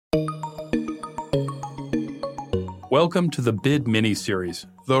Welcome to the BID mini-series,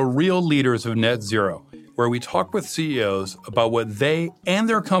 The Real Leaders of Net Zero, where we talk with CEOs about what they and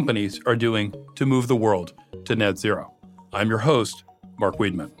their companies are doing to move the world to net zero. I'm your host, Mark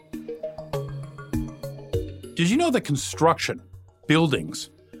Wiedman. Did you know that construction, buildings,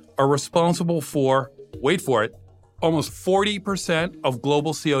 are responsible for, wait for it, almost 40% of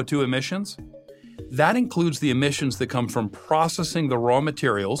global CO2 emissions? That includes the emissions that come from processing the raw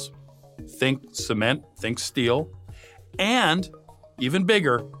materials, think cement, think steel, and, even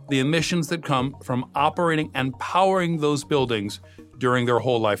bigger, the emissions that come from operating and powering those buildings during their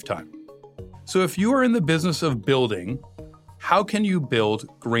whole lifetime. So if you are in the business of building, how can you build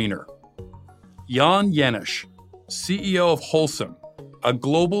greener? Jan Jenisch, CEO of Holcim, a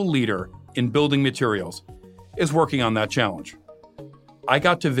global leader in building materials, is working on that challenge. I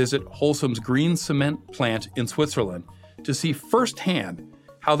got to visit Holcim's green cement plant in Switzerland to see firsthand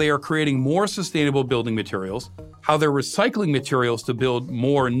how they are creating more sustainable building materials, how they're recycling materials to build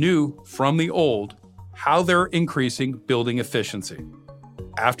more new from the old, how they're increasing building efficiency.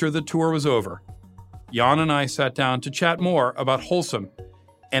 After the tour was over, Jan and I sat down to chat more about Holcim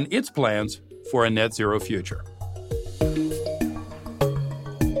and its plans for a net zero future.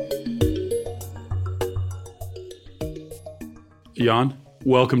 Jan,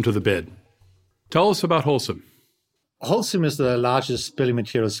 welcome to the BID. Tell us about Holcim. Holcim is the largest building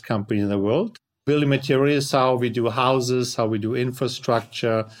materials company in the world. Building materials, how we do houses, how we do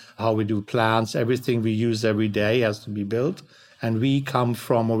infrastructure, how we do plants, everything we use every day has to be built. And we come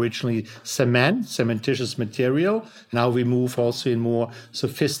from originally cement, cementitious material. Now we move also in more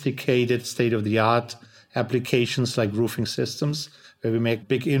sophisticated, state-of-the-art applications like roofing systems, where we make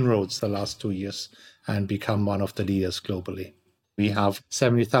big inroads the last 2 years and become one of the leaders globally. We have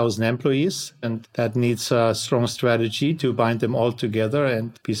 70,000 employees, and that needs a strong strategy to bind them all together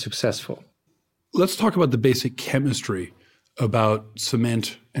and be successful. Let's talk about the basic chemistry about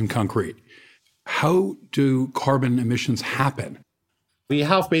cement and concrete. How do carbon emissions happen? We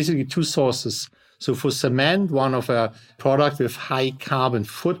have basically two sources. So for cement, one of a product with high carbon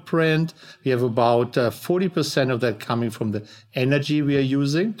footprint, we have about 40% of that coming from the energy we are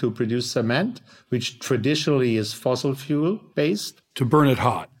using to produce cement, which traditionally is fossil fuel based. To burn it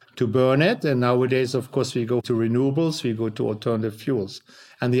hot. To burn it. And nowadays, of course, we go to renewables, we go to alternative fuels.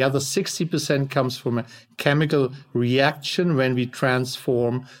 And the other 60% comes from a chemical reaction when we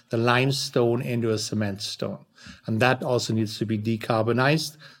transform the limestone into a cement stone. And that also needs to be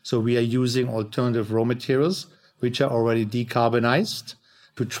decarbonized. So we are using alternative raw materials, which are already decarbonized,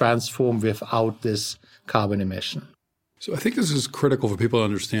 to transform without this carbon emission. So I think this is critical for people to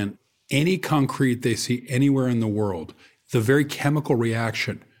understand. Any concrete they see anywhere in the world, the very chemical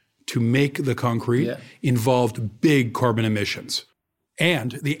reaction to make the concrete involved big carbon emissions.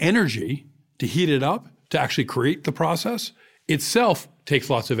 And the energy to heat it up, to actually create the process, itself takes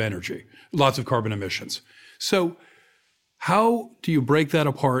lots of energy, lots of carbon emissions. So how do you break that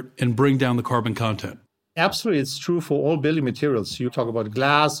apart and bring down the carbon content? Absolutely. It's true for all building materials. You talk about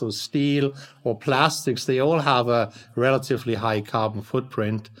glass or steel or plastics. They all have a relatively high carbon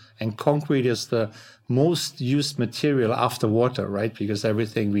footprint. And concrete is the most used material after water, right? Because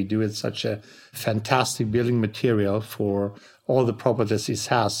everything we do is such a fantastic building material for all the properties it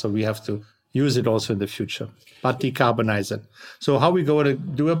has. So we have to use it also in the future, but decarbonize it. So how we going to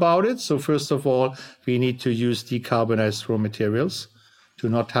do about it? So first of all, we need to use decarbonized raw materials to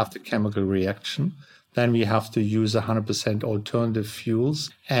not have the chemical reaction. Then we have to use 100% alternative fuels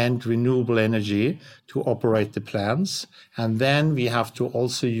and renewable energy to operate the plants. And then we have to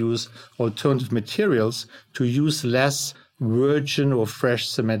also use alternative materials to use less virgin or fresh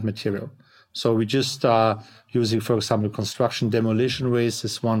cement material. So we just are using, for example, construction demolition waste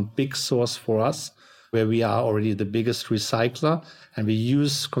is one big source for us, where we are already the biggest recycler. And we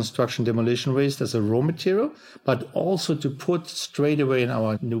use construction demolition waste as a raw material, but also to put straight away in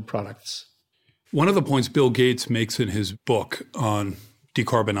our new products. One of the points Bill Gates makes in his book on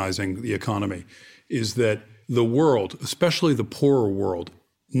decarbonizing the economy is that the world, especially the poorer world,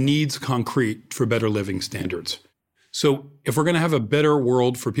 needs concrete for better living standards. So if we're going to have a better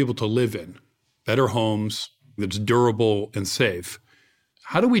world for people to live in, better homes that's durable and safe,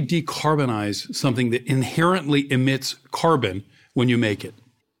 how do we decarbonize something that inherently emits carbon when you make it?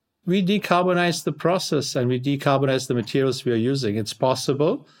 We decarbonize the process and we decarbonize the materials we are using. It's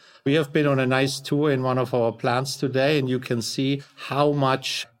possible. We have been on a nice tour in one of our plants today, and you can see how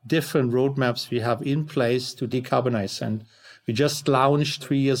much different roadmaps we have in place to decarbonize. And we just launched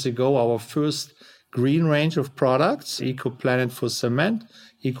 3 years ago our first green range of products, EcoPlanet for cement,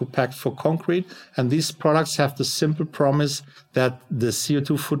 EcoPact for concrete. And these products have the simple promise that the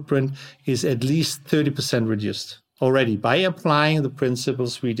CO2 footprint is at least 30% reduced already by applying the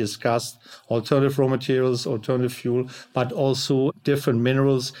principles we discussed, alternative raw materials, alternative fuel, but also different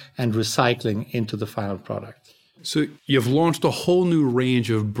minerals and recycling into the final product. So you've launched a whole new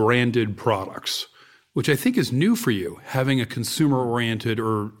range of branded products, which I think is new for you, having a consumer-oriented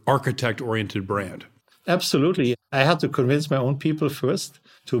or architect-oriented brand. Absolutely. I had to convince my own people first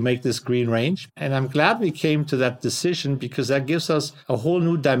to make this green range. And I'm glad we came to that decision because that gives us a whole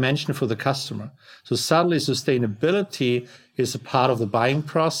new dimension for the customer. So suddenly sustainability is a part of the buying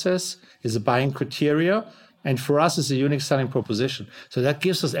process, is a buying criteria. And for us, it's a unique selling proposition. So that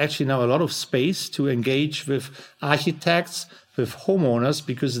gives us actually now a lot of space to engage with architects, with homeowners,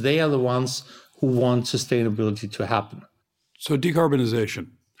 because they are the ones who want sustainability to happen. So decarbonization,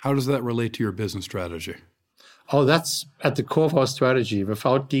 how does that relate to your business strategy? Oh, that's at the core of our strategy.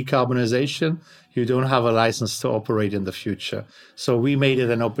 Without decarbonization, you don't have a license to operate in the future. So we made it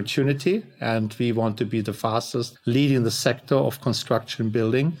an opportunity, and we want to be the fastest leading the sector of construction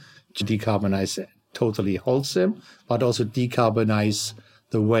building to decarbonize totally Holcim, but also decarbonize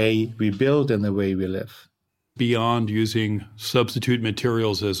the way we build and the way we live. Beyond using substitute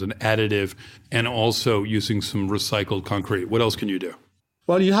materials as an additive and also using some recycled concrete, what else can you do?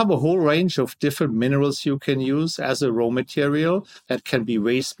 Well, you have a whole range of different minerals you can use as a raw material. That can be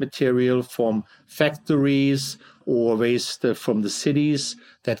waste material from factories or waste from the cities.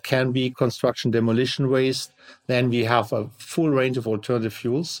 That can be construction demolition waste. Then we have a full range of alternative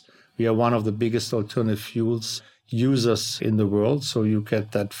fuels. We are one of the biggest alternative fuels users in the world. So you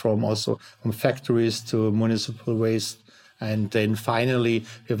get that from factories to municipal waste. And then finally,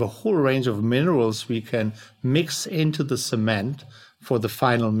 we have a whole range of minerals we can mix into the cement for the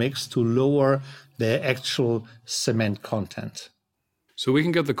final mix to lower the actual cement content. So we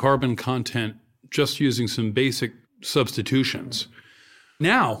can get the carbon content just using some basic substitutions.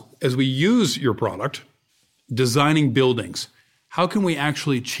 Now, as we use your product, designing buildings, how can we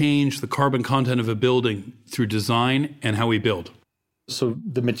actually change the carbon content of a building through design and how we build? So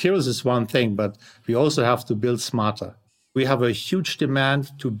the materials is one thing, but we also have to build smarter. We have a huge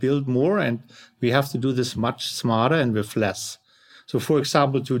demand to build more, and we have to do this much smarter and with less. So, for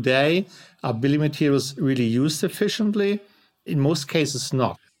example, today, are building materials really used efficiently? In most cases,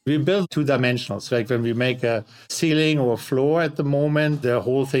 not. We build two-dimensional. So like when we make a ceiling or a floor at the moment, the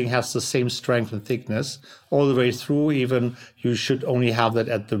whole thing has the same strength and thickness all the way through. Even you should only have that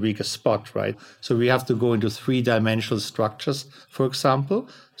at the weakest spot, right? So we have to go into three-dimensional structures, for example.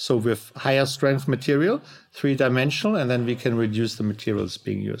 So with higher strength material, three-dimensional, and then we can reduce the materials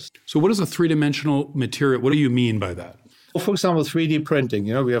being used. So what is a three-dimensional material? What do you mean by that? For example, 3D printing.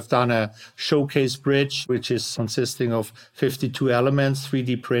 We have done a showcase bridge, which is consisting of 52 elements,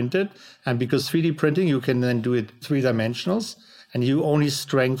 3D printed. And because 3D printing, you can then do it three-dimensionals, and you only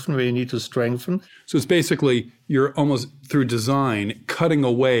strengthen where you need to strengthen. So it's basically, you're almost through design, cutting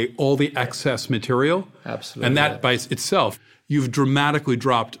away all the excess material. Absolutely. And that by itself, you've dramatically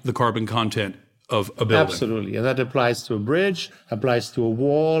dropped the carbon content of a building. Absolutely. And that applies to a bridge, applies to a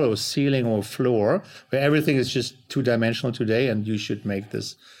wall or a ceiling or a floor, where everything is just two-dimensional today, and you should make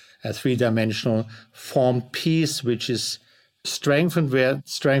this a three-dimensional formed piece, which is strengthened where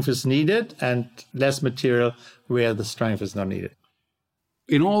strength is needed and less material where the strength is not needed.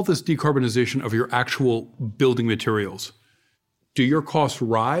 In all this decarbonization of your actual building materials, do your costs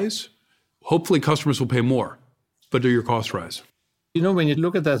rise? Hopefully customers will pay more, but do your costs rise? When you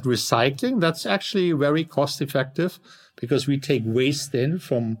look at that recycling, that's actually very cost effective because we take waste in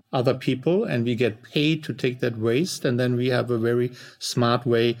from other people and we get paid to take that waste. And then we have a very smart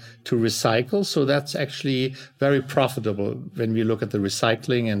way to recycle. So that's actually very profitable when we look at the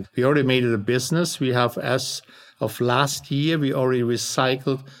recycling. And we already made it a business. We have, as of last year, we already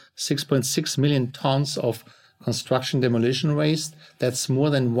recycled 6.6 million tons of construction demolition waste. That's more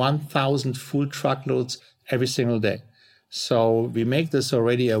than 1,000 full truckloads every single day. So we make this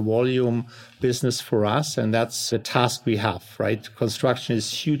already a volume business for us, and that's the task we have, right? Construction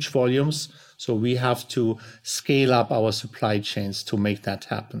is huge volumes, so we have to scale up our supply chains to make that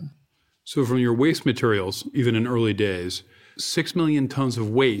happen. So from your waste materials, even in early days, 6 million tons of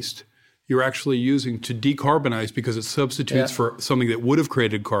waste you're actually using to decarbonize because it substitutes for something that would have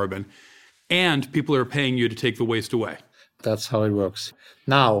created carbon, and people are paying you to take the waste away. That's how it works.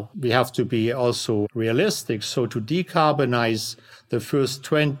 Now, we have to be also realistic. So to decarbonize the first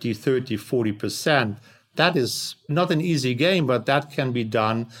 20, 30, 40%, that is not an easy game, but that can be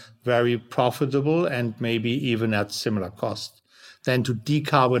done very profitable and maybe even at similar cost. Then to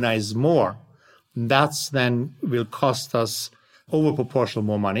decarbonize more, that's then will cost us over proportional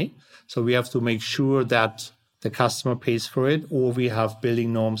more money. So we have to make sure that the customer pays for it, or we have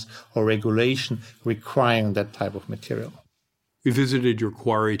building norms or regulation requiring that type of material. We visited your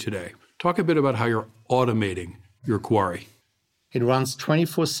quarry today. Talk a bit about how you're automating your quarry. It runs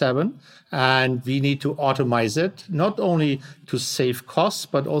 24/7, and we need to automate it, not only to save costs,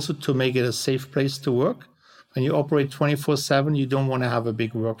 but also to make it a safe place to work. When you operate 24/7, you don't want to have a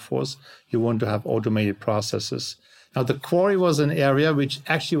big workforce. You want to have automated processes. Now, the quarry was an area which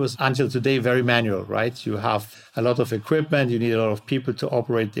actually was until today very manual, right? You have a lot of equipment. You need a lot of people to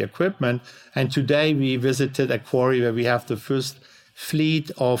operate the equipment. And today we visited a quarry where we have the first fleet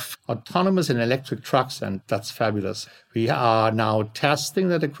of autonomous and electric trucks, and that's fabulous. We are now testing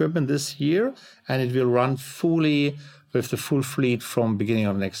that equipment this year, and it will run fully with the full fleet from beginning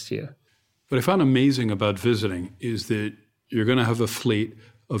of next year. What I found amazing about visiting is that you're going to have a fleet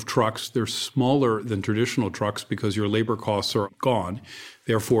of trucks. They're smaller than traditional trucks because your labor costs are gone.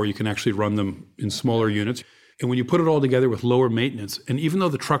 Therefore, you can actually run them in smaller units. And when you put it all together with lower maintenance, and even though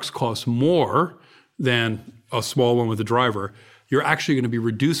the trucks cost more than a small one with a driver, you're actually going to be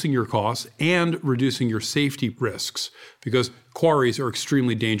reducing your costs and reducing your safety risks because quarries are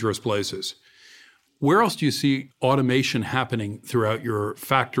extremely dangerous places. Where else do you see automation happening throughout your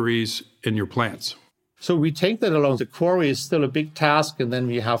factories and your plants? So we take that along. The quarry is still a big task, and then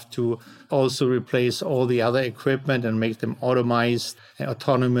we have to also replace all the other equipment and make them automized, and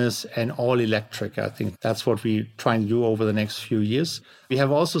autonomous, and all electric. I think that's what we're trying to do over the next few years. We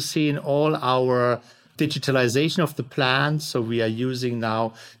have also seen all our digitalization of the plant. So we are using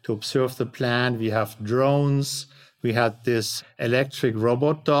now to observe the plant. We have drones. We had this electric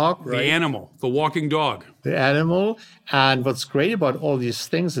robot dog. Right? The animal, the walking dog. The animal. And what's great about all these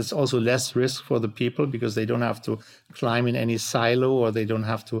things, it's also less risk for the people because they don't have to climb in any silo or they don't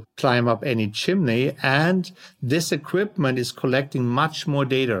have to climb up any chimney. And this equipment is collecting much more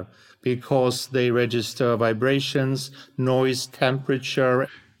data because they register vibrations, noise, temperature.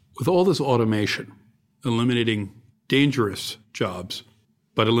 With all this automation, eliminating dangerous jobs,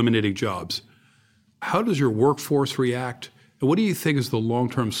 but eliminating jobs, how does your workforce react? And what do you think is the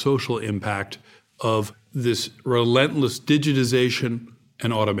long-term social impact of this relentless digitization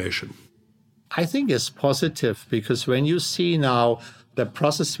and automation? I think it's positive because when you see now the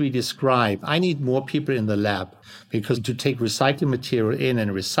process we describe, I need more people in the lab because to take recycled material in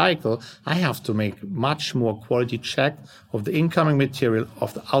and recycle, I have to make much more quality check of the incoming material,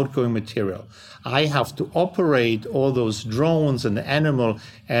 of the outgoing material. I have to operate all those drones and the animal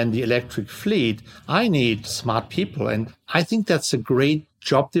and the electric fleet. I need smart people. And I think that's a great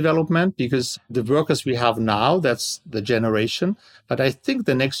job development because the workers we have now, that's the generation. But I think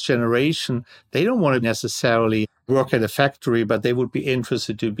the next generation, they don't want to necessarily work at a factory, but they would be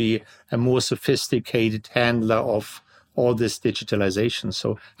interested to be a more sophisticated handler of all this digitalization.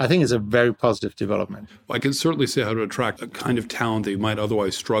 So I think it's a very positive development. Well, I can certainly see how to attract a kind of talent that you might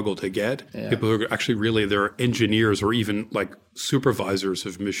otherwise struggle to get. Yeah. People who are actually really, they're engineers or even like supervisors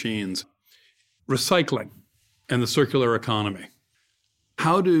of machines. Recycling and the circular economy.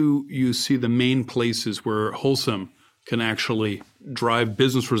 How do you see the main places where Holcim can actually drive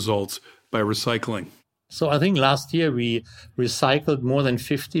business results by recycling? So I think last year we recycled more than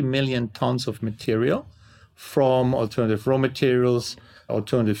 50 million tons of material from alternative raw materials,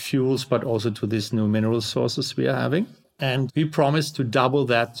 alternative fuels, but also to these new mineral sources we are having. And we promised to double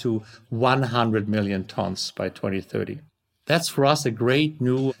that to 100 million tons by 2030. That's for us a great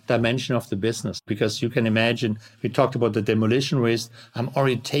new dimension of the business because you can imagine, we talked about the demolition waste. I'm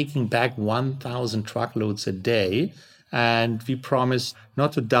already taking back 1,000 truckloads a day. And we promised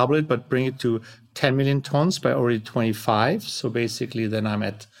not to double it, but bring it to 10 million tons by already 25. So basically then I'm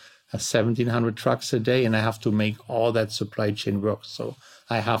at 1,700 trucks a day and I have to make all that supply chain work. So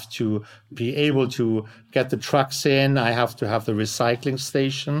I have to be able to get the trucks in. I have to have the recycling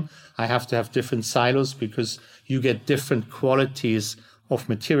station. I have to have different silos because you get different qualities of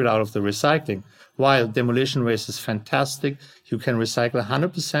material out of the recycling. While demolition waste is fantastic, you can recycle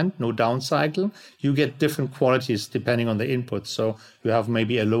 100%, no downcycle. You get different qualities depending on the input. So you have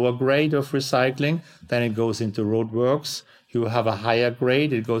maybe a lower grade of recycling, then it goes into roadworks. You have a higher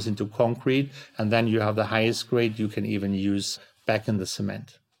grade, it goes into concrete, and then you have the highest grade you can even use back in the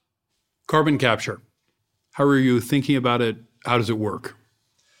cement. Carbon capture. How are you thinking about it? How does it work?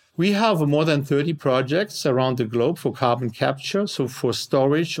 We have more than 30 projects around the globe for carbon capture. So for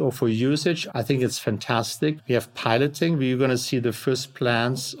storage or for usage, I think it's fantastic. We have piloting. We're going to see the first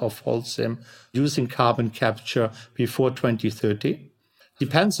plans of Holcim using carbon capture before 2030.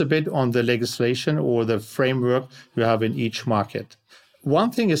 Depends a bit on the legislation or the framework you have in each market.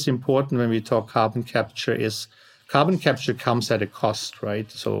 One thing is important when we talk carbon capture is carbon capture comes at a cost,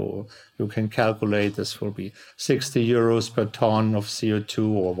 right? So you can calculate this will be 60 euros per ton of CO2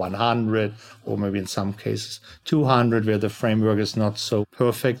 or 100, or maybe in some cases 200, where the framework is not so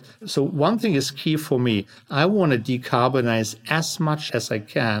perfect. So one thing is key for me. I want to decarbonize as much as I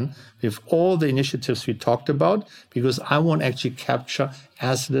can with all the initiatives we talked about, because I want to actually capture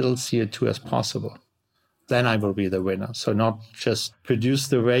as little CO2 as possible. Then I will be the winner. So not just produce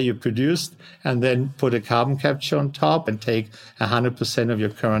the way you produced and then put a carbon capture on top and take 100% of your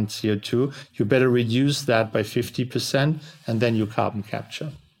current CO2. You better reduce that by 50% and then you carbon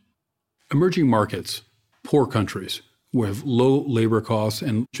capture. Emerging markets, poor countries, who have low labor costs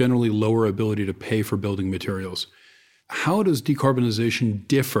and generally lower ability to pay for building materials. How does decarbonization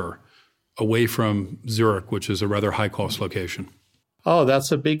differ away from Zurich, which is a rather high-cost location? Oh,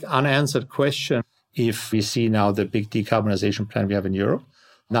 that's a big unanswered question. If we see now the big decarbonization plan we have in Europe,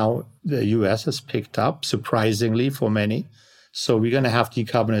 now the US has picked up, surprisingly for many. So we're going to have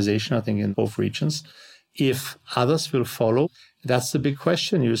decarbonization, I think, in both regions. If others will follow, that's the big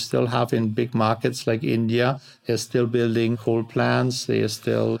question. You still have in big markets like India, they're still building coal plants. They are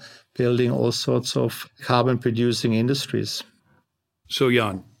still building all sorts of carbon-producing industries. So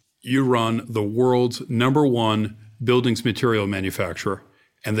Jan, you run the world's #1 buildings material manufacturer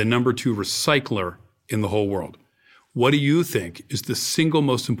and the #2 recycler in the whole world. What do you think is the single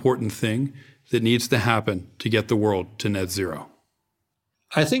most important thing that needs to happen to get the world to net zero?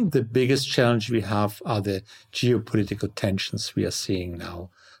 I think the biggest challenge we have are the geopolitical tensions we are seeing now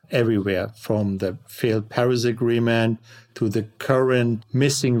everywhere, from the failed Paris Agreement to the current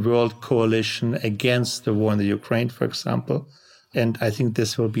missing world coalition against the war in the Ukraine, for example. And I think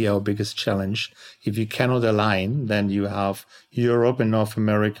this will be our biggest challenge. If you cannot align, then you have Europe and North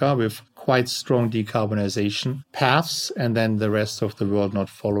America with quite strong decarbonization paths, and then the rest of the world not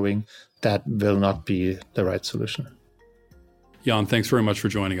following. That will not be the right solution. Jan, thanks very much for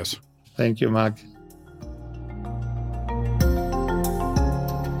joining us. Thank you, Mark.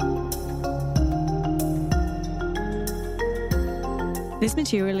 This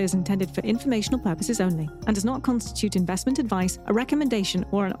material is intended for informational purposes only and does not constitute investment advice, a recommendation,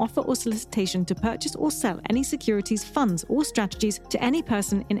 or an offer or solicitation to purchase or sell any securities, funds, or strategies to any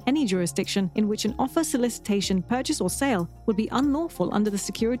person in any jurisdiction in which an offer, solicitation, purchase, or sale would be unlawful under the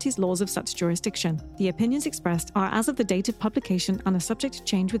securities laws of such jurisdiction. The opinions expressed are as of the date of publication and are subject to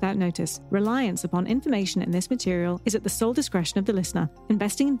change without notice. Reliance upon information in this material is at the sole discretion of the listener.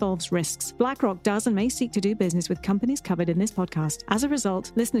 Investing involves risks. BlackRock does and may seek to do business with companies covered in this podcast. As a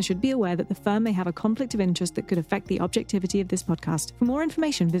result, listeners should be aware that the firm may have a conflict of interest that could affect the objectivity of this podcast. For more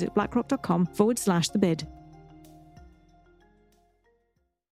information, visit blackrock.com/thebid.